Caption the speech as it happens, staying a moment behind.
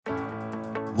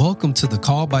Welcome to the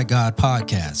Called by God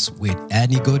podcast with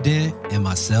Adney Godin and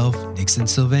myself, Nixon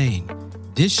Sylvain.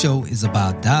 This show is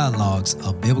about dialogues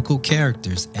of biblical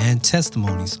characters and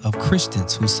testimonies of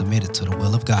Christians who submitted to the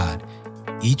will of God.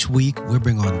 Each week, we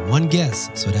bring on one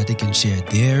guest so that they can share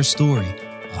their story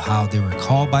of how they were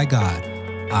called by God.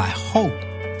 I hope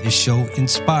this show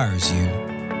inspires you.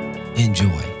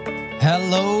 Enjoy.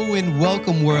 Hello and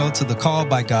welcome, world, to the Called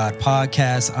by God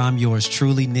podcast. I'm yours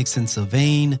truly, Nixon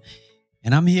Sylvain,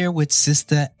 and I'm here with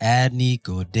Sister Adney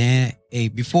Godin. Hey,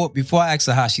 before I ask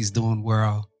her how she's doing,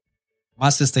 world, my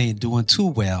sister ain't doing too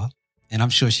well, and I'm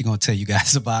sure she's going to tell you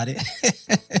guys about it.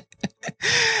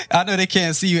 I know they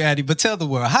can't see you, Adney, but tell the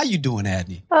world, how you doing,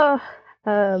 Adney?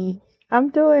 I'm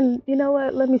doing, you know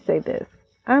what? Let me say this.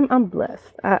 I'm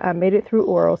blessed. I made it through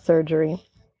oral surgery,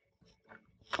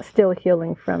 still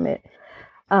healing from it.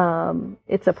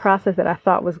 It's a process that I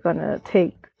thought was going to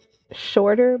take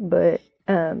shorter, but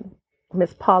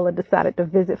Miss Paula decided to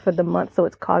visit for the month, so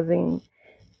it's causing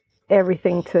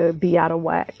everything to be out of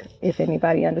whack, if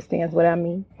anybody understands what I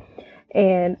mean.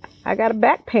 And I got a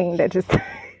back pain that just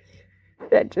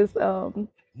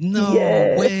No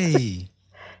yes. way.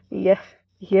 Yes,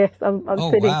 I'm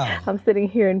sitting Wow. I'm sitting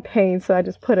here in pain, so I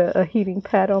just put a heating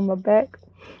pad on my back.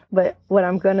 But what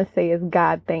I'm going to say is,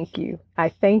 God, thank you. I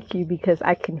thank you because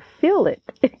I can feel it.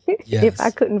 Yes. If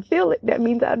I couldn't feel it, that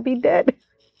means I'd be dead.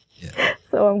 Yeah.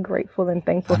 So I'm grateful and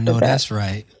thankful I know for that. that's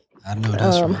right. I know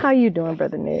that's right. How you doing,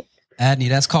 Brother Nick? Adney,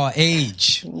 that's called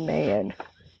age. Man.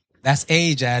 That's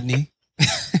age, Adney.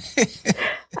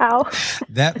 Ow.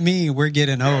 That means we're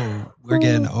getting old. We're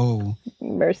getting old.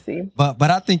 Mercy. But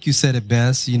I think you said it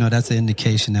best. You know, that's an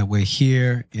indication that we're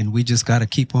here and we just got to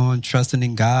keep on trusting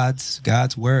in God's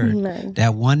word. Amen.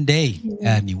 That one day,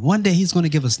 Adney, one day he's going to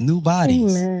give us new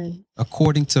bodies. Amen.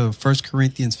 According to 1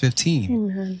 Corinthians 15.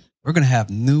 Amen. We're going to have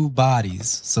new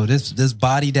bodies. So this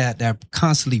body that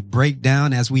constantly break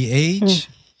down as we age,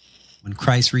 when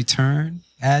Christ return,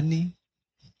 Adney,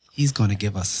 he's going to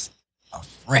give us a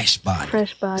fresh body.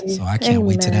 Fresh body. So I can't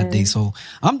wait to that day. So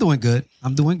I'm doing good.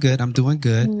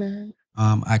 Amen.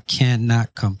 I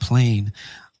cannot complain.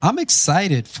 I'm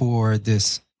excited for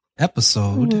this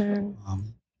episode. Amen.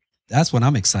 That's what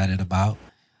I'm excited about.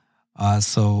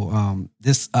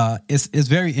 This is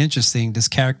very interesting, this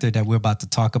character that we're about to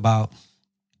talk about.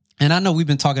 And I know we've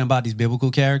been talking about these biblical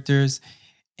characters,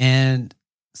 and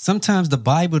sometimes the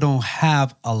Bible don't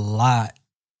have a lot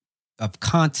of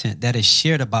content that is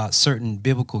shared about certain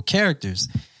biblical characters.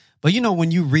 But, you know, when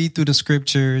you read through the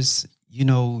scriptures, you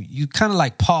know, you kind of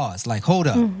like pause, like, hold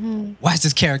up, why is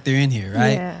this character in here,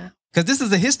 right? Yeah. Because this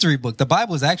is a history book. The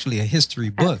Bible is actually a history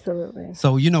book. Absolutely.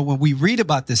 So, you know, when we read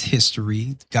about this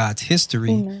history, God's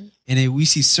history, and then we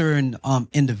see certain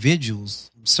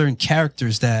individuals, certain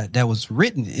characters that was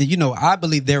written, and, you know, I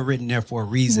believe they're written there for a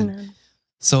reason.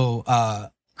 So,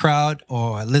 crowd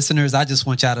or listeners, I just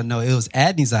want y'all to know it was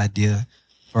Adney's idea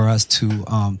for us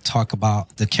to talk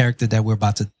about the character that we're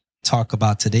about to talk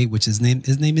about today, which his name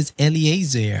is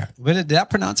Eliezer. Did I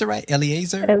pronounce it right?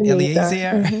 Eliezer?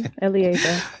 Eliezer.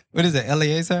 Eliezer. What is it?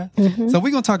 Eliezer? So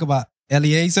we're going to talk about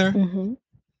Eliezer.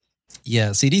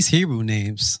 Yeah, see, these Hebrew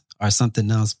names are something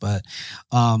else. But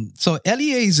so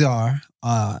Eliezer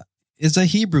is a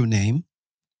Hebrew name,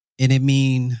 and it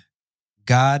means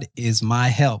God is my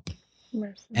help.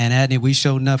 Mercy. And Adney, we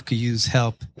sure enough could use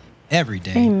help every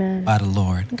day by the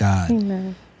Lord God.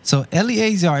 Amen. So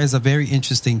Eliezer is a very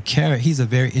interesting character. He's a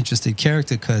very interesting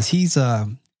character because he's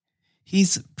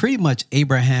pretty much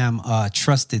Abraham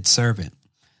trusted servant.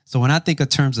 So when I think of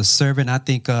terms of servant, I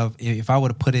think of, if I were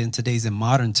to put it in today's in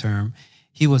modern term,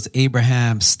 he was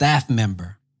Abraham's staff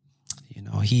member. You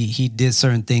know, he did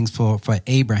certain things for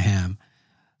Abraham.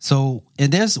 So,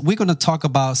 and we're going to talk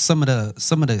about some of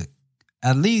the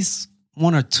at least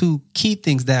one or two key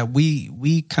things that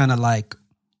we kind of like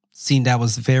seen that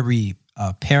was very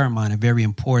paramount and very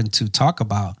important to talk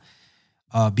about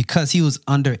because he was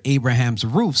under Abraham's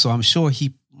roof. So I'm sure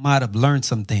he might have learned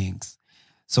some things.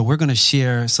 So we're going to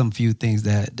share some few things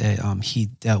that he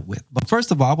dealt with. But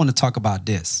first of all, I want to talk about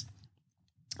this.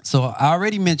 So I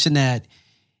already mentioned that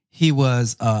he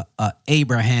was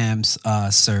Abraham's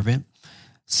servant.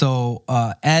 So,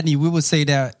 Adney, we would say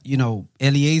that, you know,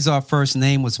 Eliezer's first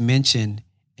name was mentioned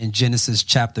in Genesis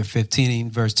chapter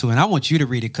 15, verse 2. And I want you to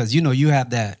read it because, you know, you have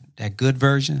that good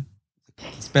version,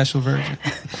 special version.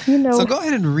 You know, so go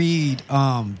ahead and read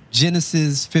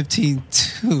Genesis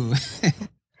 15:2.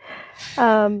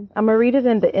 I'm going to read it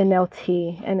in the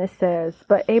NLT, and it says,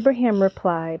 "But Abraham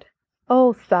replied,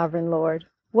 'O sovereign Lord,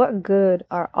 what good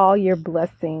are all your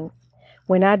blessings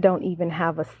when I don't even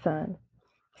have a son?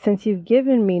 Since you've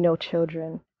given me no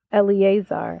children,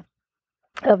 Eliezer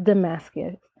of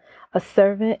Damascus, a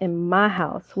servant in my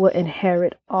house will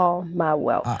inherit all my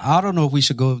wealth. I don't know if we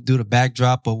should go do the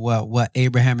backdrop of what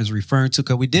Abraham is referring to,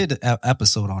 because we did an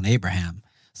episode on Abraham.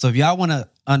 So if y'all want to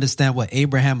understand what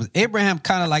Abraham was, Abraham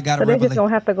kind of like got a revelation. They're just going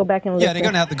to have to go back and listen. Yeah, they're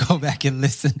going to have to go back and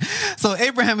listen. So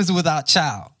Abraham is without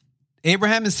child.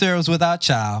 Abraham and Sarah was without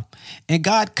child. And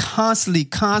God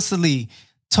constantly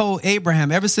told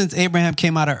Abraham, ever since Abraham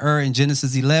came out of Ur in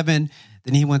Genesis 11,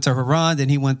 then he went to Haran, then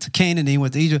he went to Canaan, then he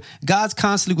went to Egypt. God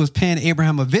constantly was paying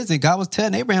Abraham a visit. God was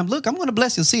telling Abraham, look, I'm going to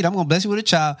bless your seed. I'm going to bless you with a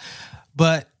child.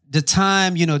 But the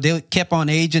time, they kept on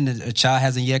aging, and a child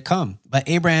hasn't yet come. But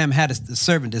Abraham had a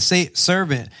servant. The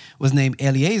servant was named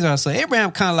Eliezer. So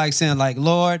Abraham kind of like saying, like,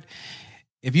 Lord,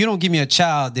 if you don't give me a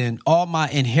child, then all my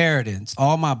inheritance,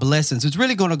 all my blessings, it's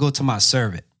really going to go to my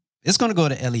servant. It's going to go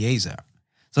to Eliezer.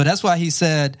 So that's why he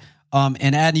said,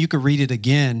 and Adam, you could read it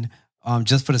again,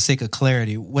 just for the sake of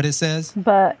clarity, what it says.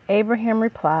 But Abraham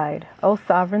replied, O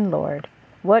sovereign Lord,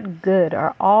 what good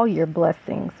are all your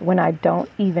blessings when I don't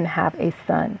even have a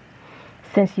son?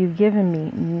 Since you've given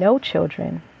me no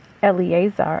children,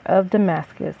 Eliezer of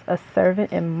Damascus, a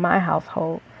servant in my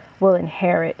household, will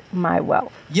inherit my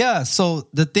wealth. Yeah, so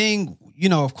the thing,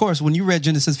 of course, when you read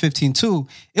Genesis 15:2,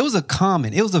 it was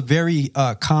a very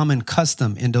common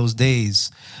custom in those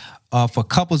days for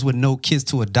couples with no kids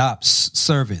to adopt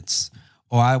servants,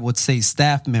 or I would say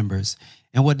staff members.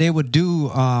 And what they would do,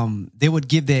 they would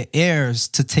give their heirs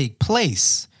to take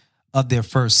place of their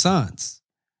first sons.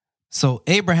 So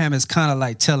Abraham is kind of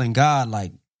like telling God,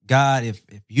 like, God, if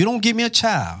you don't give me a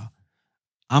child,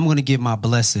 I'm going to give my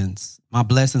blessings. My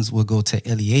blessings will go to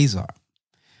Eliezer.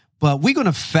 But we're going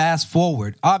to fast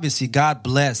forward. Obviously, God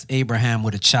blessed Abraham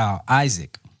with a child,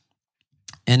 Isaac.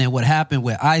 And then what happened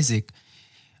with Isaac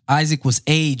was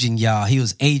aging, y'all. He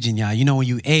was aging, y'all. When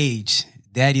you age,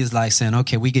 Daddy is like saying,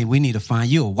 okay, we need to find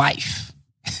you a wife.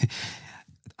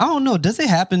 I don't know. Does it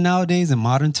happen nowadays in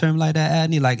modern term like that,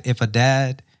 Adney? Like if a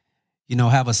dad,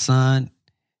 have a son?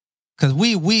 Because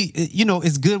we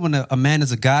it's good when a man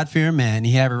is a God-fearing man.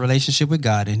 He have a relationship with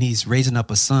God and he's raising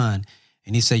up a son.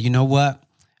 And he said, you know what?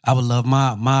 I would love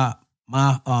my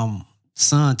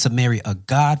son to marry a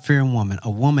God-fearing woman, a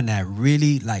woman that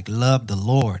really loved the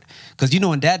Lord. Because,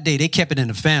 in that day, they kept it in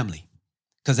the family.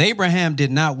 Because Abraham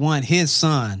did not want his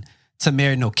son to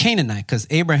marry no Canaanite, because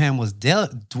Abraham was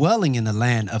dwelling in the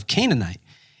land of Canaanite.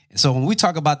 So when we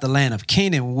talk about the land of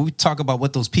Canaan, when we talk about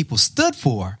what those people stood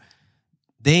for,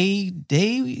 they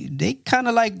kind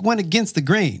of went against the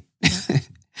grain.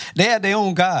 They had their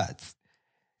own gods.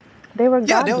 They were godless.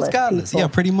 Yeah, they was godless. People. Yeah,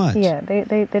 pretty much. Yeah, they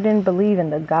didn't believe in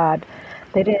the God.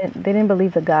 They didn't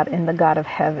believe in the God of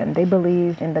heaven. They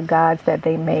believed in the gods that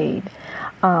they made.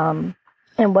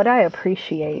 And what I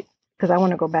appreciate, because I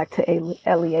want to go back to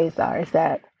Eliezer, is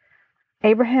that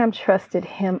Abraham trusted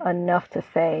him enough to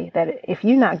say that if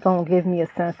you're not going to give me a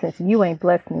son, since you ain't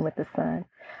blessed me with a son,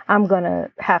 I'm going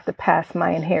to have to pass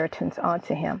my inheritance on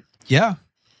to him. Yeah.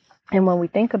 And when we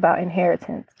think about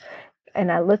inheritance,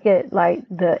 and I look at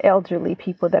the elderly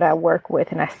people that I work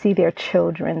with, and I see their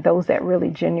children, those that really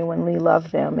genuinely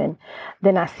love them. And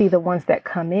then I see the ones that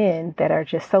come in that are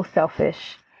just so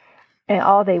selfish. And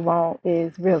all they want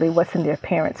is really what's in their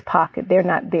parents' pocket. They're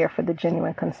not there for the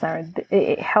genuine concern.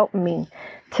 It helped me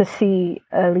to see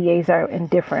Eliezer in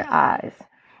different eyes,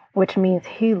 which means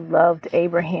he loved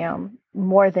Abraham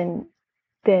more than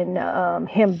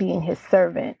him being his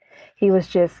servant. He was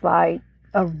just like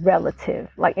a relative.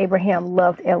 Like Abraham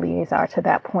loved Eliezer to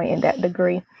that point in that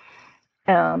degree.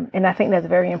 And I think that's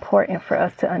very important for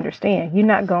us to understand. You're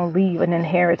not going to leave an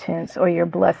inheritance or your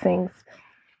blessings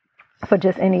for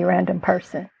just any random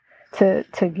person to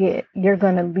get. You're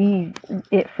going to leave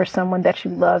it for someone that you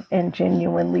love and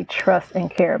genuinely trust and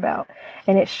care about.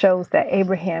 And it shows that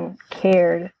Abraham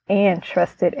cared and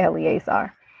trusted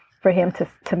Eliezer for him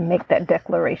to make that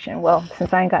declaration. Well,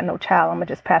 since I ain't got no child, I'm going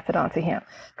to just pass it on to him.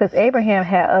 Because Abraham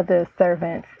had other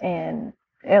servants and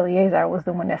Eliezer was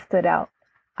the one that stood out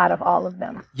of all of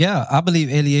them. Yeah, I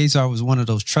believe Eliezer was one of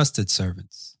those trusted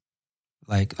servants.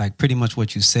 Like pretty much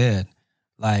what you said.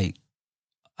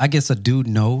 I guess a dude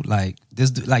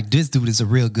this dude is a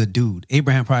real good dude.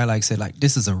 Abraham probably said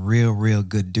this is a real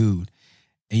good dude.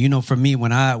 And for me,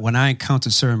 when I encounter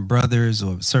certain brothers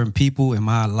or certain people in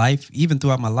my life, even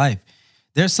throughout my life,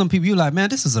 there's some people you're like, man,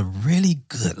 this is a really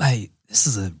good, this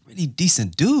is a really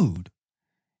decent dude.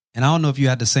 And I don't know if you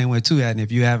had the same way too, and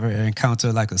if you ever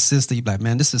encounter a sister, you're like,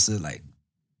 man, this is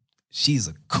she's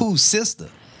a cool sister.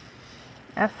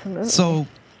 Absolutely. So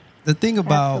the thing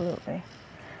about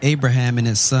Abraham and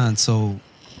his son, so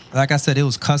like I said, it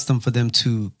was custom for them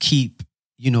to keep,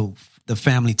 the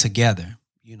family together.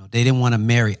 they didn't want to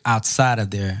marry outside of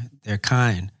their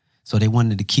kind. So they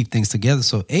wanted to keep things together.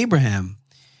 So Abraham,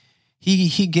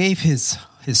 he gave his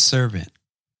servant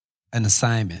an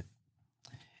assignment.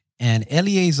 And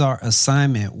Eleazar's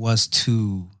assignment was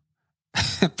to,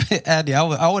 Andy, I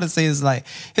want to say it's like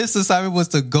his assignment was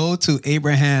to go to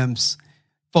Abraham's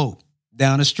folk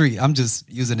down the street. I'm just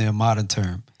using it in a modern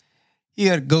term. He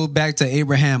had to go back to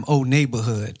Abraham's old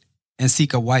neighborhood and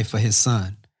seek a wife for his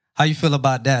son. How you feel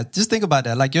about that? Just think about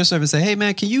that. Like your servant say, hey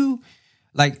man, can you,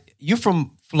 like you're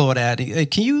from Florida, Andy, hey,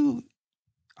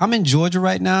 I'm in Georgia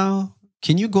right now.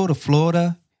 Can you go to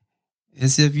Florida and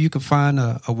see if you can find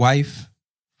a wife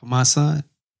for my son?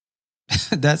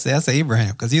 That's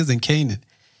Abraham, because he was in Canaan.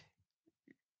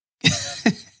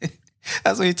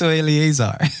 That's what he told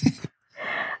Eleazar.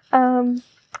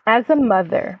 As a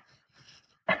mother,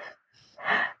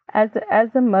 as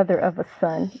a mother of a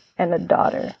son and a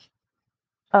daughter,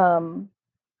 I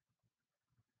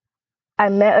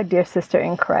met a dear sister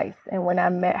in Christ, and when I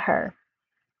met her,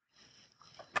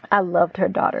 I loved her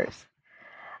daughters.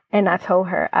 And I told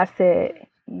her, I said,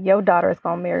 your daughter is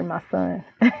going to marry my son.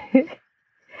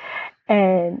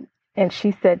 and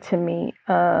she said to me,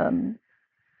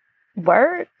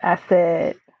 word? I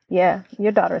said, yeah,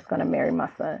 your daughter is going to marry my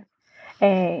son.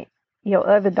 And your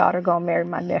other daughter going to marry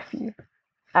my nephew.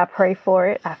 I prayed for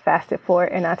it. I fasted for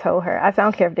it. And I told her, I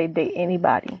don't care if they date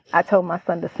anybody. I told my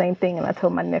son the same thing. And I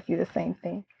told my nephew the same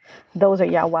thing. Those are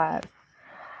your wives.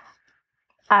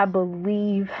 I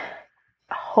believe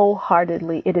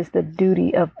wholeheartedly it is the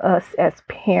duty of us as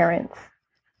parents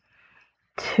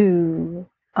to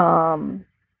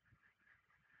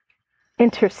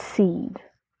intercede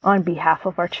on behalf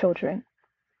of our children,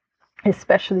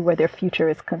 especially where their future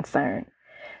is concerned,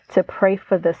 to pray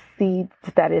for the seeds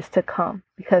that is to come.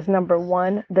 Because number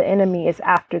one, the enemy is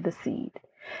after the seed.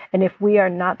 And if we are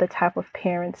not the type of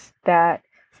parents that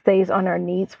stays on our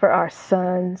knees for our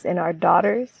sons and our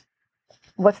daughters,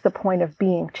 what's the point of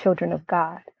being children of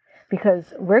God?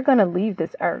 Because we're going to leave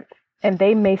this earth and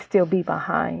they may still be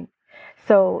behind.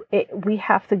 So we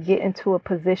have to get into a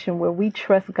position where we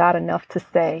trust God enough to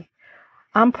say,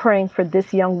 I'm praying for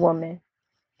this young woman,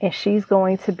 and she's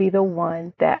going to be the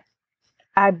one that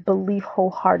I believe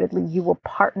wholeheartedly you will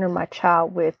partner my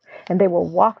child with, and they will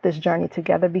walk this journey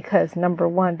together because, number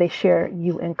one, they share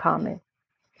you in common.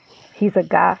 He's a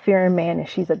God-fearing man, and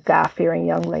she's a God-fearing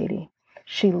young lady.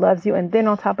 She loves you. And then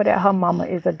on top of that, her mama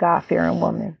is a God-fearing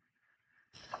woman.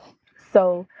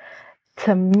 So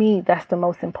to me, that's the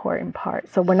most important part.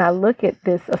 So when I look at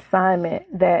this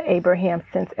assignment that Abraham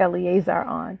sends Eleazar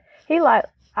on, he like,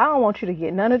 I don't want you to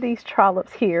get none of these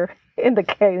trollops here in the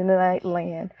Canaanite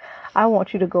land. I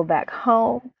want you to go back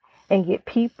home and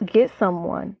get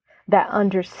someone that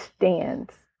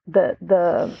understands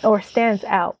or stands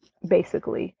out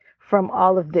basically from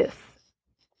all of this.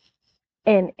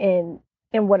 And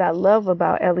what I love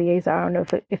about Eleazar, I don't know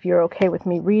if you're okay with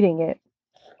me reading it,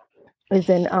 is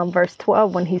in verse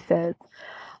 12 when he says,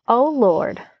 O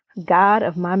Lord, God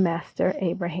of my master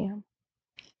Abraham,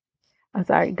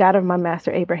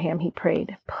 he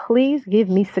prayed, please give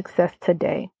me success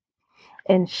today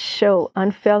and show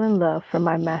unfailing love for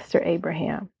my master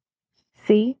Abraham.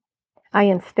 See, I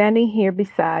am standing here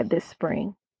beside this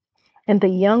spring, and the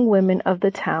young women of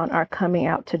the town are coming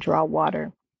out to draw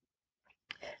water.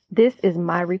 This is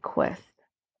my request.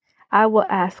 I will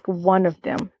ask one of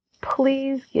them,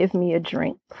 please give me a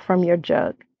drink from your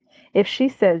jug. If she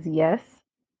says yes,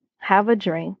 have a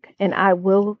drink, and I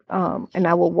will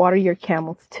water your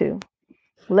camels too.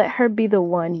 Let her be the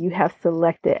one you have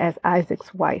selected as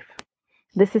Isaac's wife.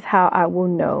 This is how I will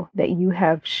know that you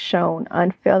have shown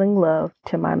unfailing love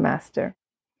to my master.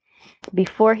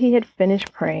 Before he had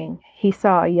finished praying, he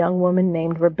saw a young woman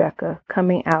named Rebekah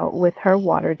coming out with her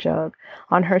water jug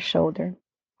on her shoulder.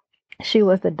 She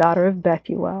was the daughter of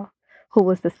Bethuel, who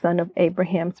was the son of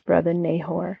Abraham's brother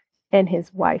Nahor, and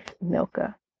his wife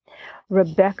Milcah.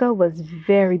 Rebekah was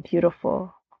very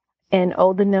beautiful and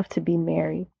old enough to be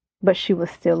married, but she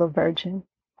was still a virgin.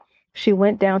 She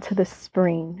went down to the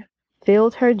spring,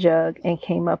 filled her jug, and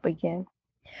came up again.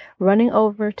 Running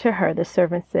over to her, the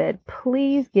servant said,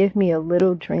 please give me a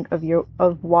little drink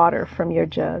of water from your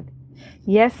jug.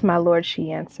 Yes, my lord,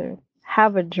 she answered.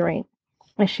 Have a drink.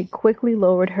 And she quickly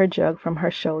lowered her jug from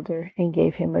her shoulder and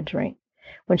gave him a drink.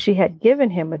 When she had given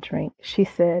him a drink, she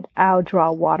said, I'll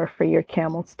draw water for your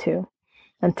camels too,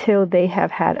 until they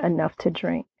have had enough to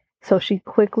drink. So she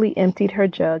quickly emptied her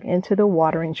jug into the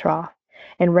watering trough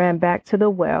and ran back to the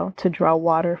well to draw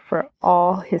water for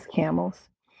all his camels.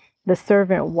 The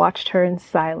servant watched her in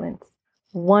silence,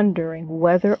 wondering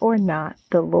whether or not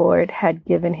the Lord had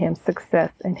given him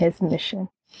success in his mission.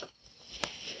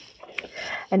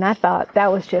 And I thought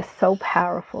that was just so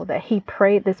powerful that he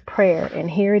prayed this prayer. And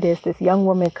here it is, this young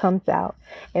woman comes out.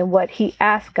 And what he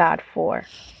asked God for,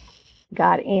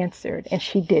 God answered. And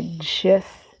she did just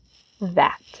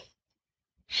that.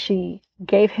 She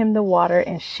gave him the water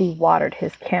and she watered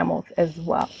his camels as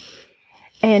well.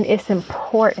 And it's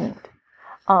important,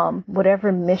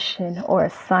 whatever mission or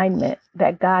assignment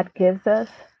that God gives us,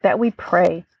 that we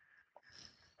pray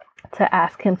to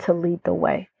ask him to lead the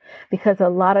way. Because a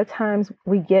lot of times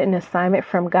we get an assignment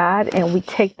from God and we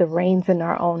take the reins in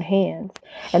our own hands.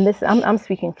 And this, I'm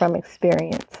speaking from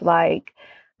experience. Like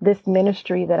this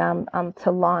ministry that I'm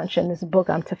to launch and this book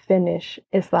I'm to finish,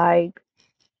 it's like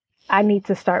I need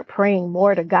to start praying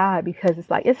more to God, because it's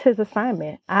like it's his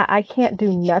assignment. I can't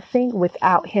do nothing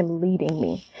without him leading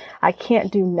me. I can't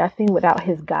do nothing without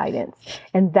his guidance.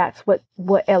 And that's what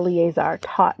Eleazar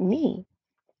taught me.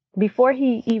 Before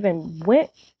he even went,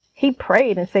 he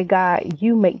prayed and said, God,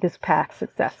 you make this path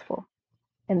successful.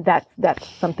 And that's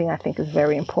something I think is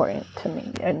very important to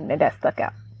me. And that stuck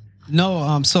out.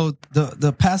 No, so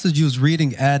the passage you was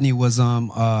reading, Adney, was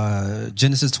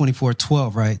Genesis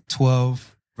 24:12, right?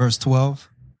 12, verse 12.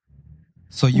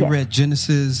 So you read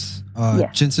Genesis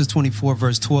 24,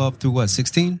 verse 12 through what,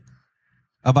 16?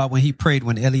 About when he prayed,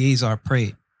 when Eleazar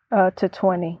prayed. To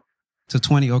 20. To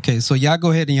 20. Okay, so y'all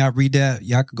go ahead and y'all read that.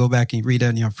 Y'all can go back and read that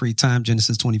in your free time.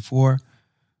 Genesis 24,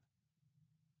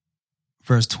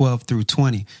 verse 12 through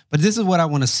 20. But this is what I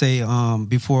want to say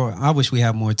before. I wish we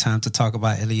had more time to talk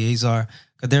about Eleazar,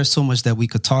 because there's so much that we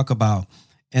could talk about.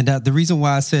 And the reason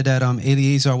why I said that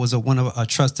Eleazar was a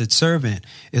trusted servant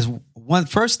is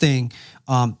first thing,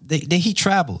 he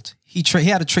traveled. He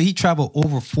traveled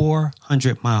over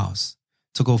 400 miles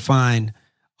to go find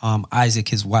Isaac,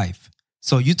 his wife.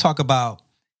 So you talk about,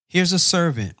 here's a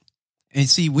servant. And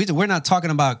see, we're not talking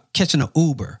about catching an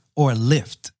Uber or a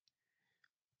Lyft.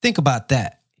 Think about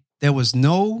that. There was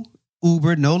no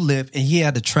Uber, no Lyft, and he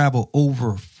had to travel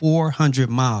over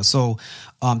 400 miles. So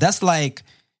that's like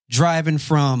driving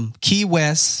from Key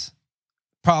West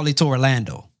probably to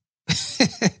Orlando.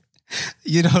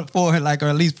 Or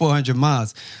at least 400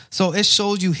 miles. So it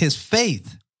shows you his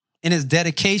faith and his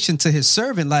dedication to his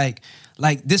servant. Like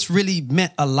this really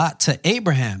meant a lot to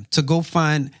Abraham to go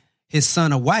find his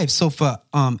son a wife. So for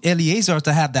Eleazar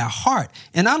to have that heart,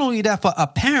 and not only that, for a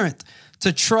parent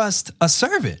to trust a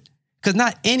servant, because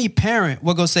not any parent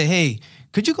will go say, hey,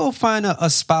 could you go find a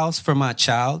spouse for my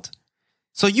child?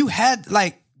 So you had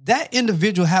that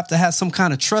individual have to have some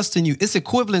kind of trust in you. It's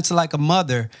equivalent to like a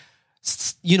mother,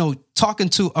 talking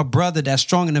to a brother that's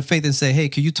strong in the faith and say, hey,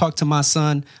 could you talk to my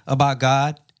son about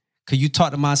God? Could you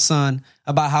talk to my son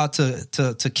about how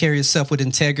to carry yourself with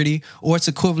integrity? Or it's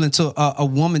equivalent to a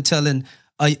woman telling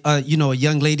a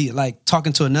young lady, like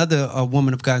talking to another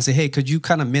woman of God and say, hey, could you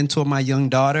kind of mentor my young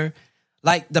daughter?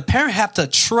 Like the parent have to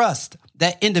trust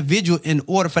that individual in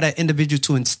order for that individual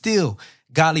to instill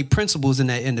godly principles in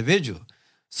that individual.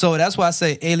 So that's why I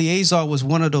say Eleazar was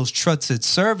one of those trusted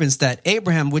servants that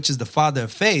Abraham, which is the father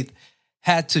of faith,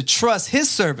 had to trust his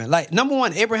servant. Like, number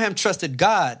one, Abraham trusted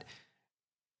God.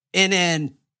 And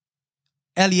then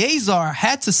Eleazar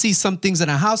had to see some things in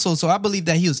a household. So I believe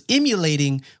that he was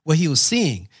emulating what he was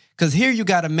seeing. Because here you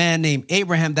got a man named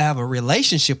Abraham that have a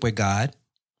relationship with God.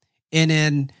 And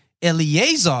then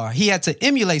Eleazar, he had to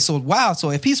emulate. So, wow.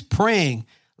 So if he's praying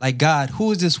like, God,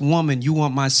 who is this woman you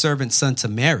want my servant son to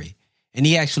marry? And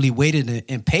he actually waited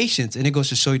in patience. And it goes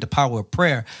to show you the power of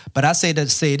prayer. But I say that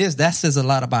says a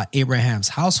lot about Abraham's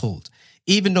household.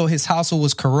 Even though his household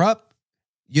was corrupt,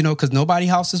 because nobody's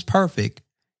house is perfect.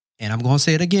 And I'm going to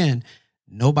say it again.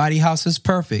 Nobody's house is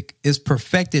perfect. It's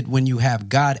perfected when you have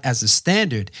God as a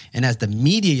standard and as the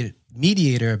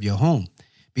mediator of your home.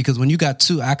 Because when you got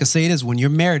two, I could say this, when you're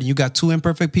married and you got two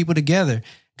imperfect people together,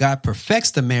 God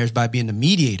perfects the marriage by being the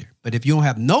mediator. But if you don't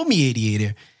have no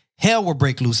mediator, hell will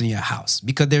break loose in your house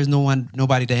because there's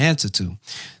nobody to answer to.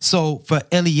 So for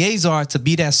Eleazar to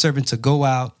be that servant, to go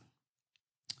out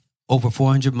over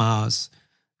 400 miles,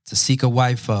 to seek a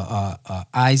wife for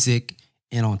Isaac,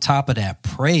 and on top of that,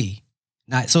 pray.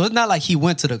 So it's not like he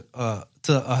went to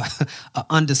a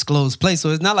undisclosed place. So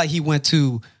it's not like he went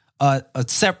to a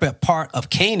separate part of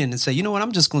Canaan and say, you know what,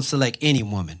 I'm just going to select any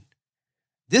woman.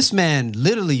 This man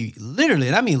literally,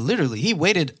 and I mean literally, he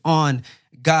waited on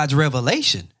God's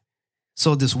revelation.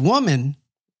 So this woman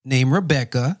named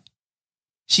Rebecca,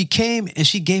 she came and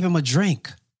she gave him a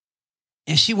drink,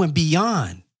 and she went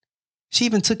beyond. She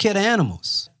even took care of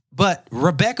animals. But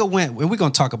Rebecca went, and we're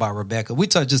going to talk about Rebecca.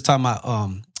 Just talking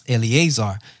about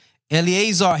Eleazar.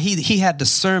 Eleazar, he had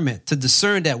discernment to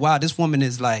discern that, wow, this woman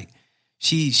is like,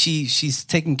 she's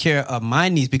taking care of my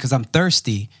needs because I'm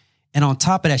thirsty. And on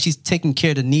top of that, she's taking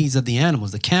care of the needs of the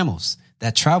animals, the camels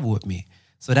that travel with me.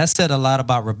 So that said a lot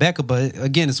about Rebecca, but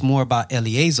again, it's more about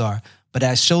Eleazar. But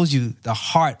that shows you the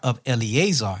heart of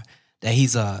Eleazar, that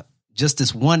he's just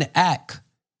this one act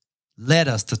led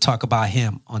us to talk about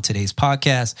him on today's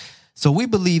podcast. So we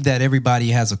believe that everybody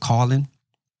has a calling.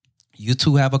 You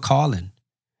too have a calling,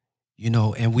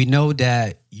 and we know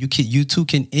that you too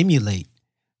can emulate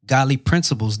godly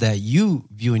principles that you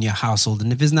view in your household.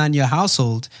 And if it's not in your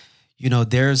household,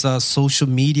 there's a social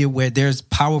media where there's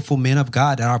powerful men of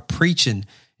God that are preaching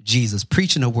Jesus,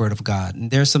 preaching the word of God. And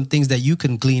there's some things that you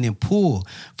can glean and pull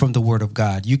from the word of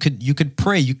God. You could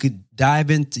pray, you could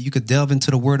delve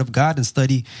into the word of God and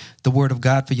study the word of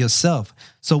God for yourself.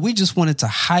 So we just wanted to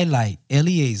highlight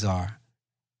Eleazar,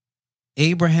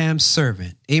 Abraham's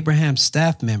servant, Abraham's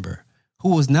staff member,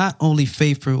 who was not only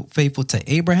faithful to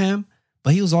Abraham,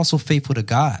 but he was also faithful to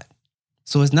God.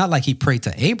 So it's not like he prayed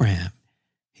to Abraham.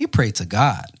 He prayed to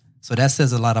God. So that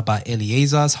says a lot about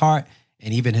Eleazar's heart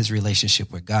and even his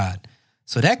relationship with God.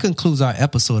 So that concludes our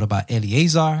episode about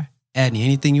Eleazar. Adney,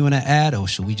 anything you want to add, or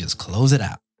should we just close it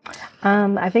out?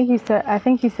 I think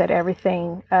you said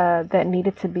everything that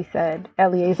needed to be said.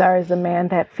 Eleazar is a man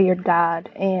that feared God,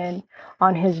 and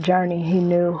on his journey, he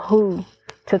knew who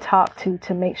to talk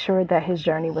to make sure that his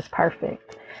journey was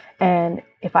perfect. And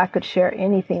if I could share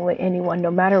anything with anyone,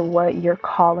 no matter what your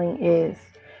calling is,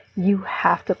 you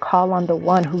have to call on the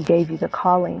one who gave you the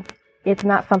calling. It's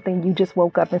not something you just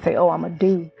woke up and say, oh, I'm going to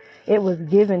do. It was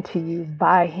given to you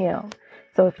by him.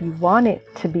 So if you want it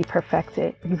to be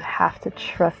perfected, you have to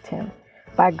trust him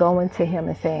by going to him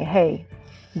and saying, hey,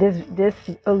 this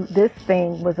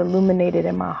thing was illuminated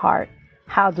in my heart.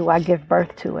 How do I give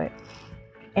birth to it?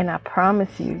 And I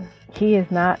promise you, he is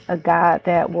not a God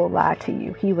that will lie to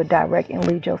you. He will direct and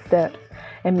lead your steps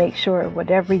and make sure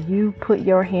whatever you put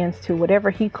your hands to, whatever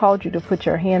he called you to put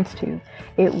your hands to,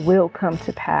 it will come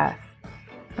to pass.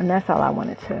 And that's all I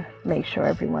wanted to make sure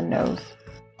everyone knows.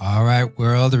 All right,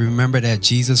 world. Remember that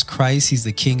Jesus Christ, he's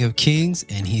the King of Kings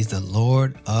and he's the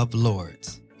Lord of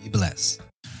Lords. Be blessed.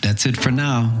 That's it for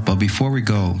now. But before we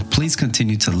go, please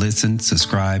continue to listen,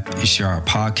 subscribe, and share our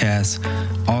podcast.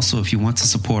 Also, if you want to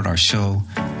support our show,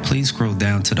 please scroll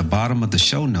down to the bottom of the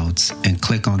show notes and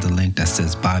click on the link that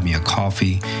says Buy Me a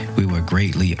Coffee. We would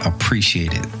greatly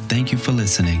appreciate it. Thank you for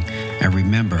listening. And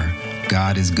remember,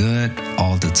 God is good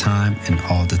all the time, and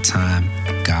all the time,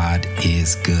 God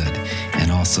is good.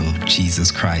 And also, Jesus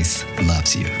Christ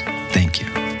loves you. Thank you.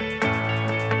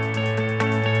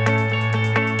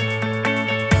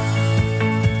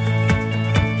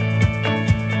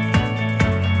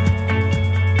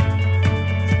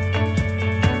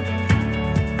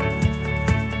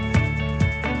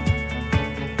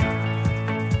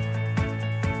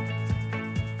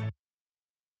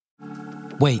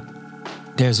 Wait,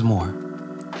 there's more.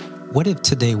 What if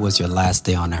today was your last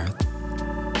day on earth?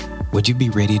 Would you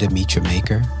be ready to meet your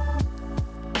Maker?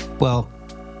 Well,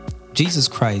 Jesus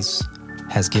Christ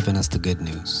has given us the good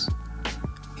news.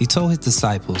 He told his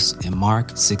disciples in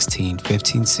Mark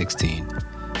 16:15-16,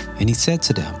 and he said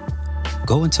to them,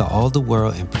 "Go into all the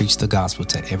world and preach the gospel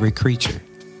to every creature.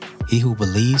 He who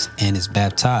believes and is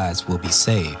baptized will be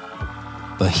saved,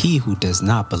 but he who does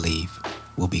not believe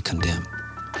will be condemned."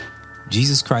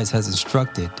 Jesus Christ has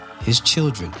instructed his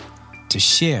children to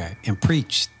share and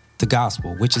preach the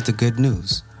gospel, which is the good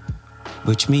news,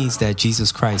 which means that Jesus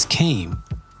Christ came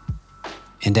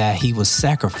and that he was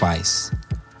sacrificed,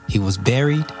 he was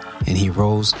buried, and he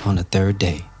rose on the third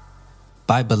day.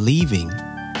 By believing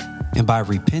and by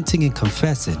repenting and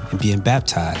confessing and being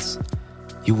baptized,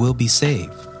 you will be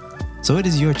saved. So it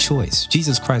is your choice.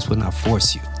 Jesus Christ will not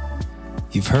force you.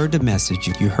 You've heard the message,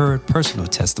 you heard personal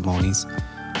testimonies,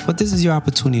 but this is your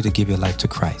opportunity to give your life to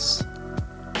Christ.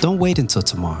 Don't wait until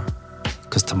tomorrow,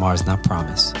 because tomorrow is not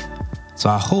promised. So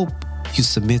I hope you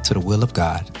submit to the will of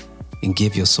God and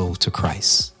give your soul to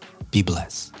Christ. Be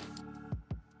blessed.